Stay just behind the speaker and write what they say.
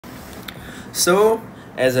So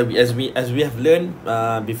as we have learned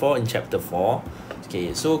before in chapter 4,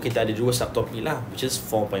 okay, so kita ada dua subtopik lah, which is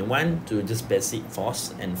 4.1 to just basic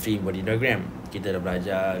force and free body diagram. Kita dah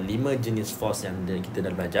belajar 5 jenis force yang kita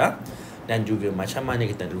dah belajar, dan juga macam mana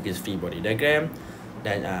kita nak lukis free body diagram,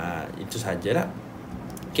 dan itu sajalah.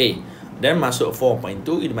 Okay, dan masuk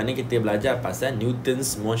 4.2 di mana kita belajar pasal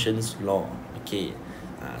Newton's motions law. Okay,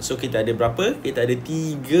 so kita ada berapa? Kita ada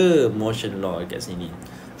 3 motion law kat sini.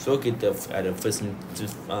 So kita ada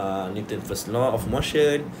Newton first law of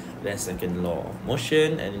motion, then second law of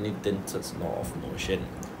motion, and Newton's third law of motion.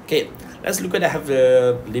 Okay, let's look at have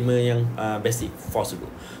the 5 yang basic force dulu.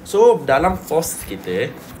 So dalam force kita,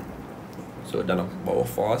 so dalam bawah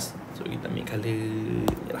force, so kita ambil colour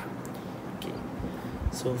ni lah. Okay,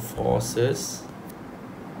 so forces,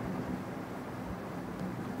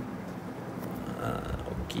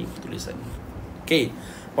 okay, tulisan. Okay,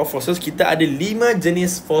 for forces kita ada 5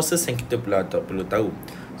 jenis forces yang kita perlu tahu.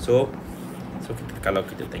 So kita, kalau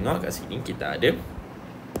kita tengok kat sini, kita ada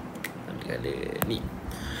ambil colour ni.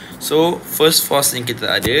 So first force yang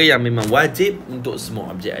kita ada yang memang wajib untuk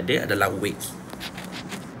semua objek ada adalah weight.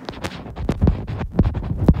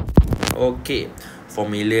 Okay,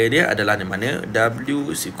 formula dia adalah di mana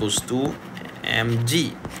W is equals to mg,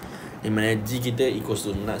 di mana G kita equals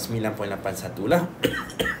to 9.81 lah.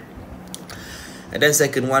 And then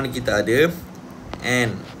second one kita ada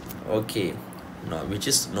N, okay, no, which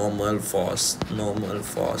is normal force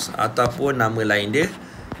ataupun nama lain dia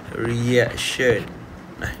reaction.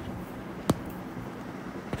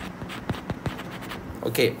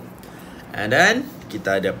 Okay, and then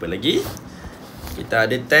kita ada apa lagi? Kita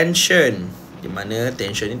ada tension, di mana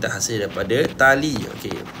tension ni terhasil daripada tali.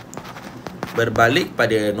 Okay, berbalik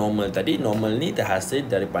pada normal tadi, normal ni terhasil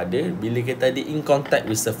daripada bila kita ada in contact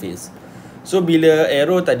with surface. So bila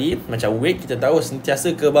arrow tadi macam weight, kita tahu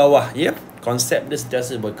sentiasa ke bawah, ya, konsep dia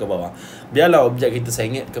sentiasa ke bawah. Biarlah objek kita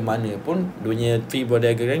sengit ke mana pun, dunia free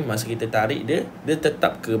body diagram, masa kita tarik dia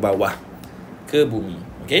tetap ke bawah, ke bumi.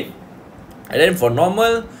 Okay, and then for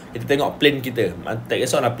normal, kita tengok plane kita, tak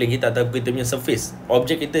kisahlah plane kita atau kita punya surface,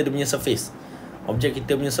 objek kita dia punya surface. Objek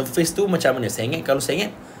kita punya surface tu macam mana? Sengit, kalau sengit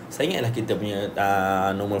lah kita punya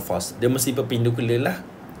normal force. Dia mesti perpendicular lah.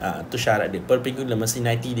 Tu syarat dia, perpendicular mesti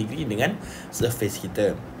 90 degree dengan surface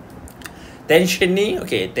kita. Tension ni,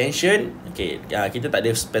 okay, tension, okay, kita tak ada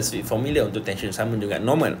specific formula untuk tension, sama juga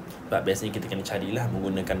normal. Sebab biasanya kita kena carilah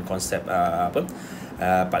menggunakan konsep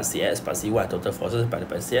part CS, part CY, total forces pada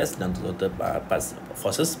part CS dan total part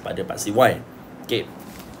forces pada part CY. Okay,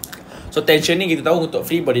 so tension ni kita tahu untuk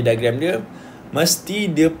free body diagram dia, mesti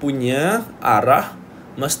dia punya arah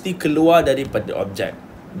mesti keluar daripada objek,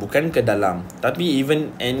 bukan ke dalam. Tapi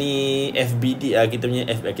even any FBD, kita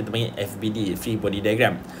panggil FBD, free body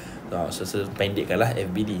diagram. So pendekkan lah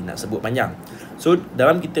FBD, nak sebut panjang. So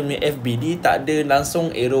dalam kita punya FBD tak ada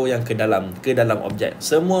langsung arrow yang ke dalam objek.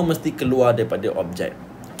 Semua mesti keluar daripada objek.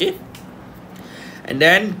 Okay, and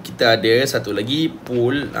then kita ada satu lagi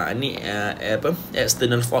pull. Ni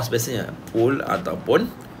external force biasanya, pull ataupun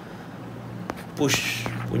push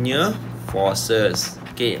punya forces.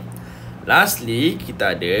 Okay, lastly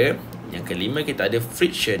kita ada yang kelima, kita ada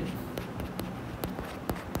friction.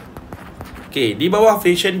 Okay, di bawah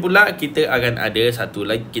friction pula kita akan ada satu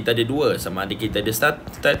lagi, kita ada dua, sama ada kita ada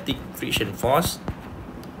static friction force,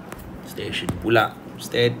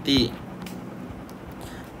 static,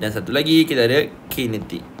 dan satu lagi kita ada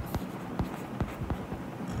kinetic.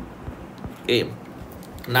 Okay,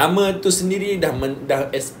 nama tu sendiri dah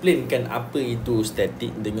explainkan apa itu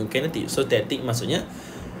static dengan kinetic. So static maksudnya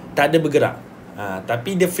tak ada bergerak,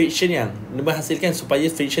 tapi dia friction yang menghasilkan supaya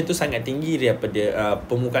friction tu sangat tinggi daripada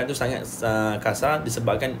permukaan tu sangat kasar,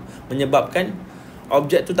 menyebabkan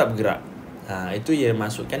objek tu tak bergerak. Itu yang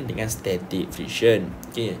masukkan dengan static friction.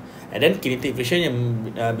 Okay, and then kinetic friction yang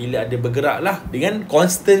bila ada bergerak lah dengan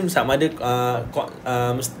constant, sama ada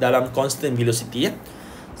dalam constant velocity, ya.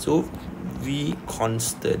 So V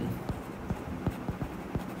constant.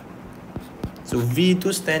 So V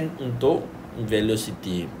tu stand untuk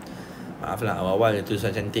velocity. Maaflah awal-awal itu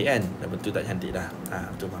saya cantik kan, lepas tu tak cantik dah.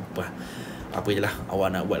 Tu apa je lah,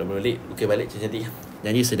 awak nak buat balik, ukir balik cantik.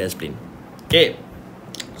 Janji saya dah explain. Okay,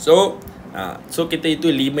 so kita itu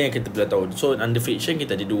 5 yang kita perlu tahu. So under friction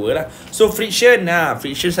kita ada 2 lah. So friction,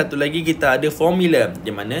 friction satu lagi kita ada formula,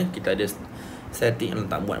 di mana kita ada static.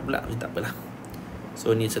 Tak buat pula, tak apalah.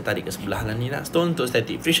 So ni saya tarik ke sebelah lah ni lah. So untuk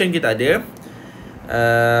static friction kita ada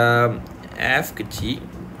F kecil.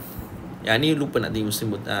 Yang ni lupa nak tengok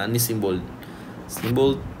simbol. Ni simbol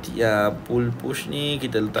pull push ni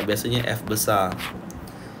kita letak biasanya F besar.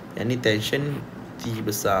 Yang ni tension T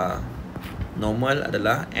besar. Normal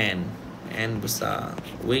adalah N. N besar.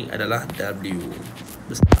 Weight adalah W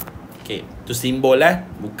besar. Okay, tu simbol lah,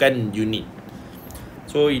 bukan unit.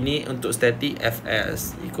 So ini untuk static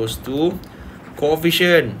Fs equals to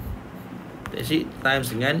coefficient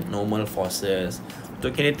times dengan normal forces.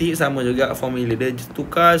 Untuk kinetic sama juga formula dia,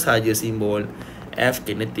 tukar saja simbol. F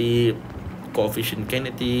kinetic, coefficient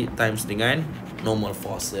kinetic times dengan normal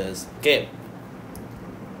forces. Okay,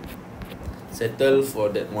 settle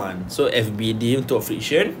for that one. So FBD untuk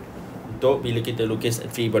friction, untuk bila kita lukis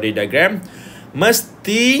free body diagram,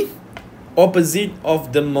 mesti opposite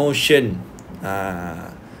of the motion.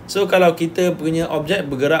 So kalau kita punya objek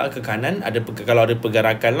bergerak ke kanan, kalau ada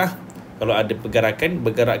pergerakan lah, kalau ada pergerakan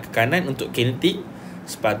bergerak ke kanan untuk kinetic,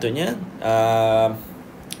 sepatutnya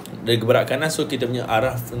dia bergerak kanan, so kita punya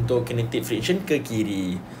arah untuk kinetic friction ke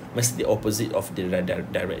kiri, mesti opposite of the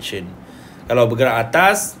direction. Kalau bergerak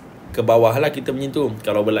atas ke bawah lah kita punya tu,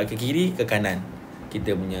 kalau bergerak ke kiri ke kanan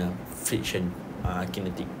kita punya friction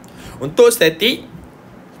kinetic. Untuk static,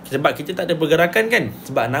 sebab kita tak ada pergerakan kan,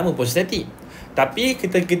 sebab nama pun static, tapi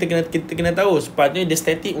kita kena tahu sepatutnya dia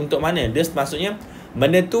static untuk mana. Dia maksudnya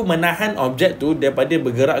benda tu menahan objek tu daripada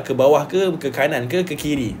bergerak ke bawah ke kanan ke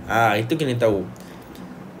kiri. Itu kena tahu.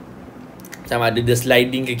 Sama ada dia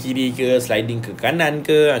sliding ke kiri ke, sliding ke kanan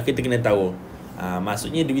ke, kita kena tahu.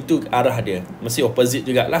 Maksudnya itu arah dia mesti opposite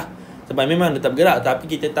jugalah. Sebab memang dia tak bergerak, tapi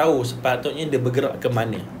kita tahu sepatutnya dia bergerak ke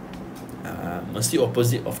mana. Mesti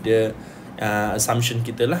opposite of the assumption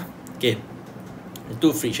kita lah. Okay, itu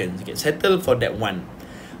friction. Okay, settle for that one.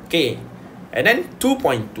 Okay, and then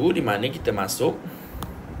 2.2 di mana kita masuk,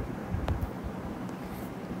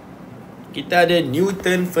 kita ada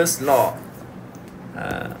Newton first law.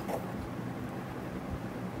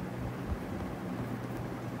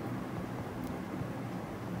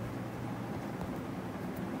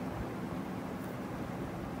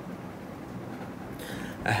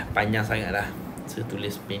 Panjang sangat lah, saya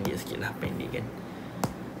tulis pendek sikit lah, pendek kan.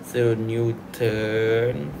 So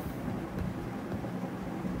Newton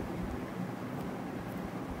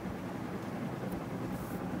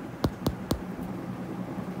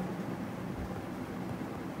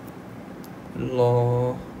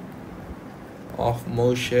law of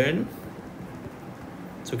motion.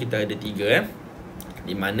 So kita ada 3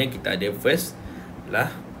 di mana kita ada first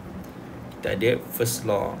lah, kita ada first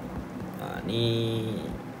law. Ni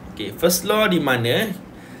okay, first law di mana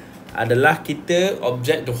adalah kita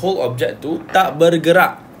objek, the whole objek tu tak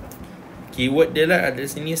bergerak. Keyword dia lah ada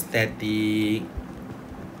sini, static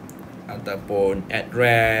ataupun at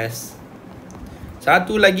rest.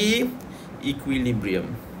 Satu lagi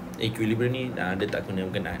equilibrium. Equilibrium ni dia tak guna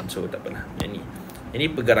berkenaan, so tak apalah. Ini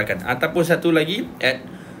pergerakan. Ataupun satu lagi at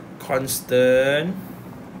constant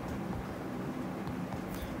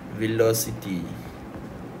velocity.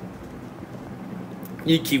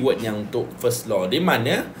 Ini keyword yang untuk first law, di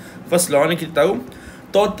mana first law ni kita tahu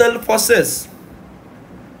total forces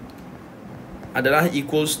adalah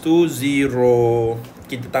equals to 0.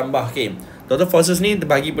 Kita tambah, okay, total forces ni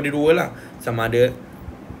terbagi pada 2 lah, sama ada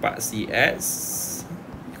 4cx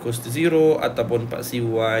equals to 0 ataupun 4cy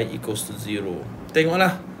equals to 0.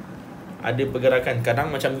 Tengoklah, ada pergerakan. Kadang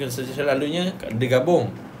macam selalunya dia gabung,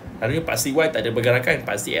 lalunya 4cy tak ada pergerakan,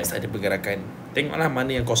 4cx ada pergerakan. Tengoklah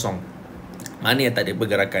mana yang kosong, mana yang tak ada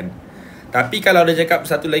pergerakan. Tapi kalau dia cakap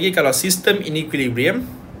satu lagi, kalau sistem in equilibrium,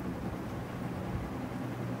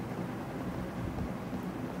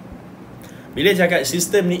 bila cakap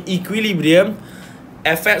sistem ni equilibrium,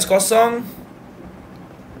 Fx kosong,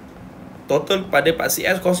 total pada part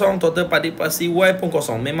Cs kosong, total pada part Cy pun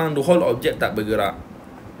kosong. Memang the whole object tak bergerak.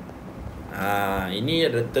 Ini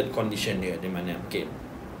ada third condition dia di mana. Okay,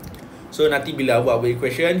 so nanti bila buat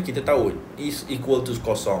equation kita tahu is equal to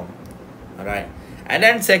kosong. Alright. And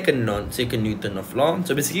then second Newton of law.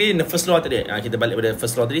 So basically in the first law tadi, kita balik pada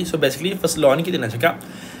first law tadi. So basically first law ni kita nak cakap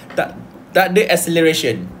tak ada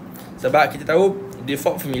acceleration. Sebab kita tahu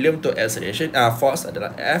default formula untuk acceleration, force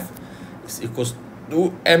adalah F is equals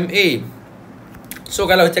to ma. So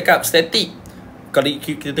kalau cakap static, kalau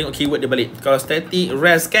kita tengok keyword dia balik, kalau static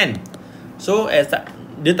rest kan, so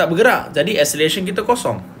dia tak bergerak, jadi acceleration kita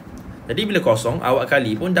kosong. Jadi bila kosong, awak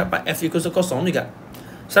kali pun dapat F equals to kosong juga.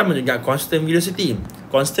 Sama juga constant velocity.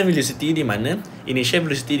 Constant velocity di mana initial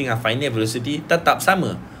velocity dengan final velocity tetap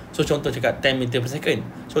sama. So contoh cakap 10 meter per second.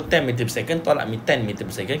 So 10 meter per second tolak 10 meter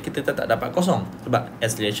per second, kita tetap dapat kosong. Sebab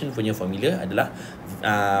acceleration punya formula adalah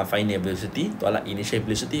final velocity tolak initial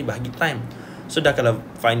velocity bahagi time. So dah kalau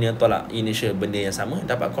final tolak initial benda yang sama,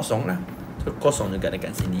 dapat kosong lah. So kosong juga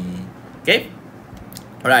dekat sini. Okay,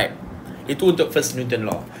 alright. Itu untuk first Newton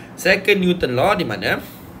law. Second Newton law di mana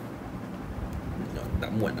tak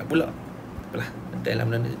muat nak pula. Apalah, nanti lah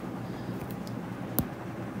benda ni.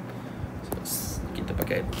 kita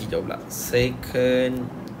pakai hijau pula. Second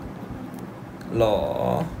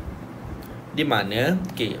law, di mana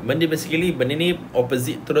benda ni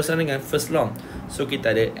opposite terusan dengan first law. So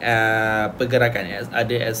kita ada pergerakan,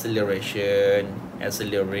 ada acceleration,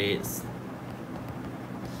 accelerates.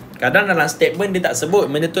 Kadang dalam statement dia tak sebut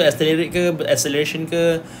benda tu accelerate ke acceleration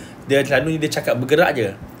ke, dia selalu dia cakap bergerak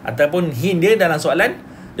je. Ataupun hint dia dalam soalan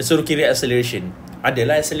dia suruh kira acceleration.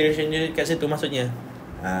 Adalah acceleration je kat situ maksudnya.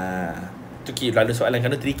 Tu lalu soalan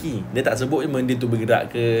kan tricky. Dia tak sebut benda tu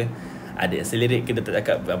bergerak ke, ada accelerate ke, dia tak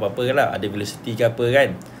cakap apa-apa lah, ada velocity ke apa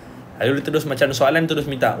kan. Lalu dia terus macam soalan terus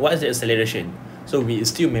minta what is the acceleration. So we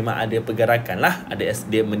assume memang ada pergerakan lah, ada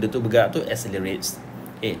dia benda tu bergerak tu accelerates.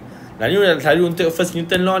 Lalu untuk first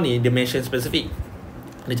Newton law ni dia mention specific.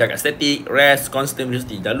 Dia cakap static, rest, constant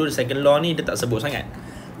velocity. Lalu second law ni dia tak sebut sangat.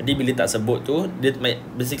 Jadi bila tak sebut tu, dia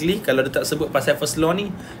basically kalau dia tak sebut pasal first law ni,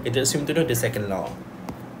 kita assume tu the second law.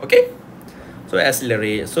 Okay? So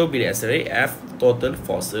accelerate. So bila accelerate, F total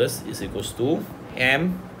forces is equals to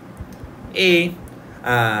M A.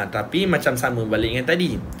 Tapi macam sama balik dengan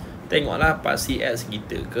tadi. Tengoklah paksi X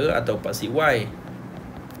kita ke atau paksi Y.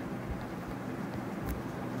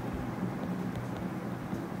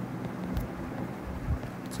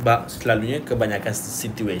 Sebab selalunya kebanyakan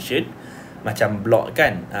situation macam block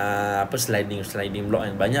kan, sliding block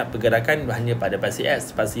kan, banyak pergerakan hanya pada paksi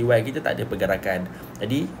X. Paksi Y kita tak ada pergerakan.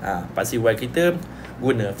 Jadi paksi Y kita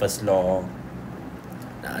guna first law.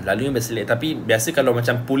 Lalu yang berselit. Tapi biasa kalau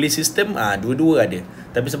macam pulley system, dua-dua ada.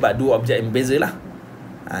 Tapi sebab dua objek yang beza lah,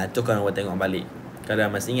 tu kalau awak tengok balik. Kalau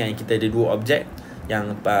masih ingat kita ada dua objek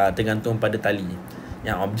yang tergantung pada tali.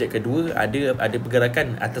 Yang objek kedua ada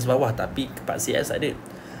pergerakan atas bawah, tapi paksi X ada.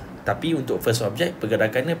 Tapi untuk first object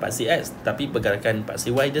pergerakannya paksi X, tapi pergerakan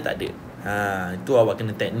paksi Y dia tak ada. Itu awak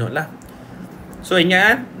kena take note lah. So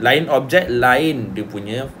ingat, lain objek lain dia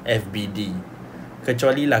punya FBD.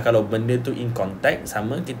 Kecuali lah kalau benda tu in contact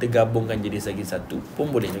sama, kita gabungkan jadi segi satu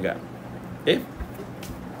pun boleh juga. Okay.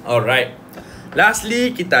 Alright.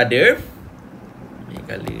 Lastly kita ada ni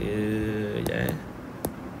color je.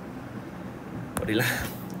 Bolehlah.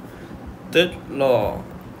 Third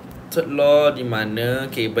law di mana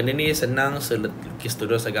benda ni senang lukis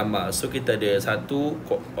terus gambar. So kita ada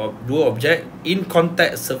dua objek in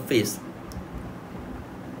contact surface.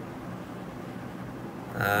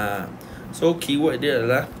 So keyword dia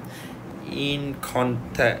adalah in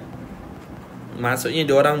contact. Maksudnya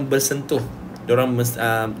diorang bersentuh, diorang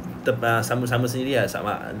sama-sama sendiri lah.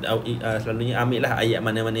 Selalunya ambil lah ayat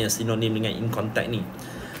mana-mana yang sinonim dengan in contact ni,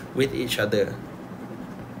 with each other.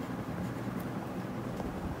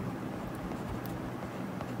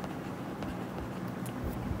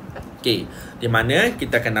 Di mana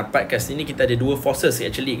kita akan dapat kat sini kita ada dua forces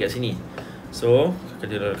actually kat sini. So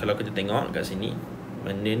kalau kita tengok kat sini,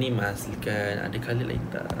 benda ni menghasilkan, ada colour lain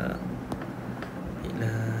tak?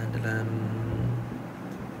 Dalam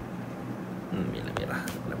merah.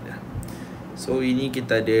 So ini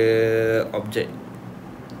kita ada objek,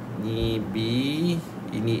 ni B,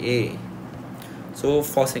 ini A. So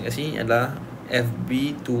force yang kat sini adalah FB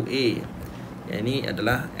to A. Yang ni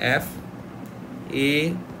adalah F A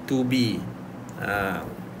to B.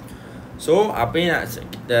 So apa yang nak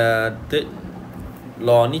kita third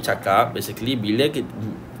law ni cakap, basically bila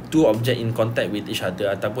two object in contact with each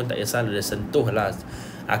other, ataupun tak kisah ada sentuh lah,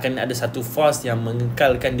 akan ada satu force yang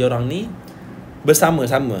mengekalkan diorang ni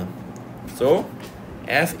bersama-sama. So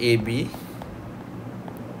FAB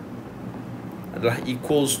adalah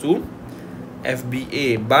equals to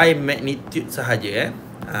FBA by magnitude sahaja.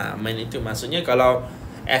 Magnitude maksudnya kalau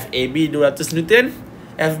FAB 200 Newton,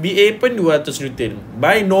 FBA pun 200 Newton.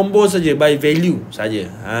 By nombor saja, by value saja.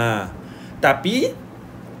 Tapi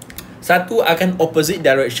satu akan opposite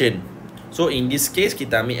direction. So in this case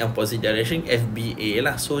kita ambil yang opposite direction, FBA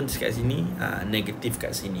lah. So kat sini negatif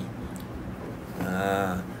kat sini.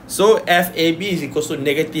 So FAB is equal to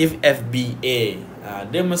negative FBA.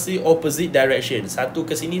 Dia mesti opposite direction. Satu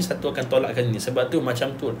ke sini, satu akan tolak ke sini. Sebab tu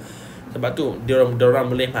macam tu. Sebab tu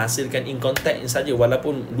diorang boleh menghasilkan in contact saja.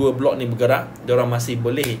 Walaupun dua blok ni bergerak, diorang masih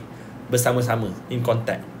boleh bersama-sama in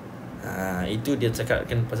contact. Itu dia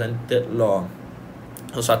cakapkan pasal third law.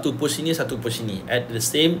 So satu push sini, satu push sini, at the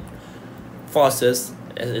same forces,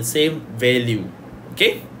 at the same value.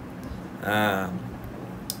 Okay.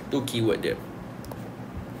 Tu keyword dia.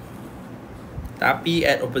 Tapi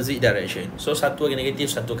at opposite direction. So satu akan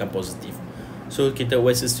negatif, satu akan positif. So kita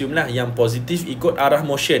always assume lah yang positif ikut arah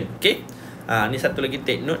motion. Okay. Ni satu lagi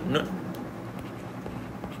take note.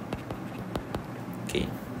 Okay.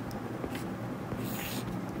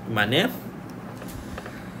 Mana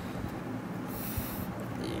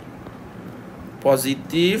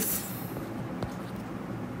positif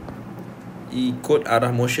ikut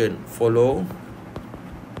arah motion, follow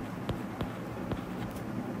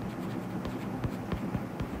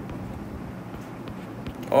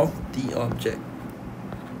of the object.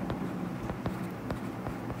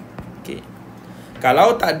 Okay.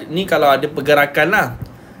 Kalau tak ni, kalau ada pergerakan lah,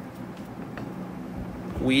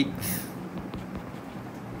 with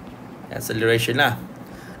acceleration lah.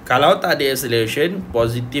 Kalau tak ada acceleration,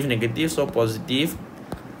 positif, negatif, so positif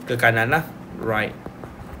ke kanan lah, right.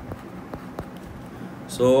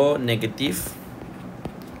 So negative,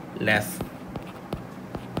 left.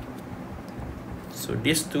 So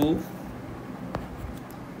these two,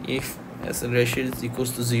 if acceleration is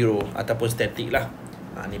equals to 0 ataupun static lah.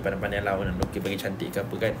 Ni pandai-pandai lawan, okey, bagi cantik ke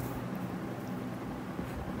apa kan.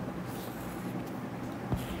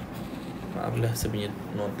 Maaflah, saya punya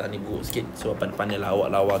nota ni buruk sikit. So pandai-pandai lah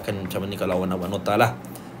awak lawakan macam mana kalau awak nak buat nota lah.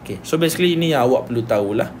 Okay, so basically ini yang awak perlu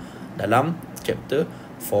tahulah dalam chapter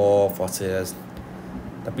 4 forces.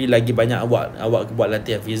 Tapi lagi banyak awak buat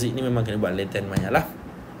latihan fizik ni, memang kena buat latihan banyak lah.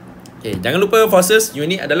 Okay, jangan lupa forces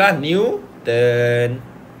unit adalah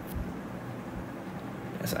Newton.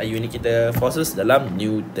 SI unit kita forces dalam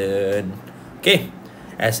Newton. Okay,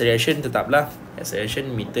 acceleration tetaplah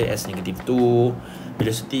acceleration meter s negative 2,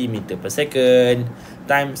 velocity meter per second,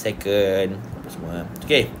 time second, apa semua.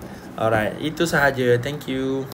 Okay, alright, itu sahaja. Thank you.